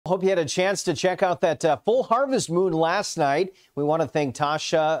Hope you had a chance to check out that full harvest moon last night. We want to thank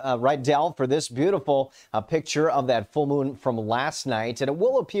Tasha Rydell for this beautiful picture of that full moon from last night. And it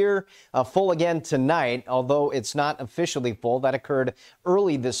will appear full again tonight, although it's not officially full. That occurred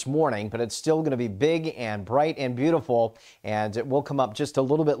early this morning, but it's still going to be big and bright and beautiful. And it will come up just a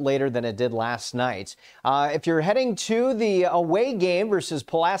little bit later than it did last night. If you're heading to the away game versus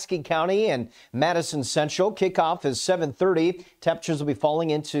Pulaski County and Madison Central, kickoff is 7:30. Temperatures will be falling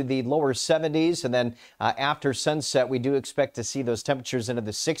into the lower 70s, and then after sunset, we do expect to see those temperatures into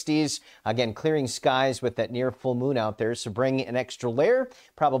the 60s. Again, clearing skies with that near full moon out there, so bring an extra layer.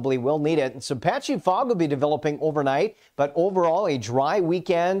 Probably will need it. And some patchy fog will be developing overnight, but overall a dry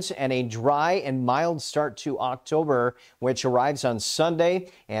weekend and a dry and mild start to October, which arrives on Sunday,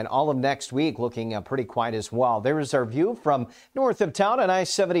 and all of next week looking pretty quiet as well. There is our view from north of town on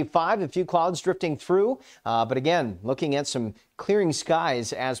I-75. A few clouds drifting through, but again, looking at some clearing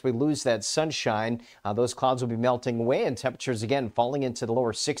skies as we lose that sunshine. Those clouds will be melting away, and temperatures again falling into the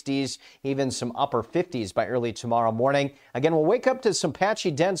lower 60s, even some upper 50s by early tomorrow morning. Again, we'll wake up to some patchy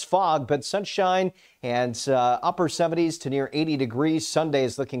dense fog, but sunshine and upper 70s to near 80 degrees. Sunday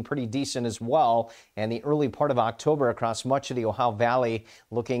is looking pretty decent as well, and the early part of October across much of the Ohio Valley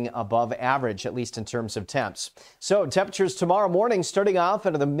looking above average, at least in terms of temps. So temperatures tomorrow morning starting off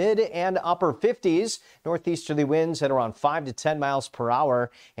into the mid and upper 50s. Northeasterly winds at around 5 to 10 miles per hour,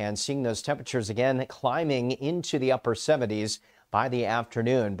 and seeing those temperatures again climbing into the upper 70s by the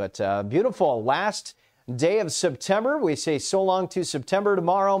afternoon. But beautiful last day of September. We say so long to September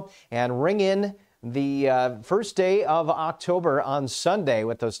tomorrow and ring in the first day of October on Sunday,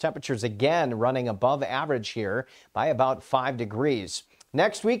 with those temperatures again running above average here by about 5 degrees.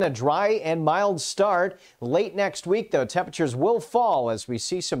 Next week, a dry and mild start. Late next week, though, temperatures will fall as we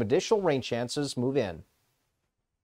see some additional rain chances move in.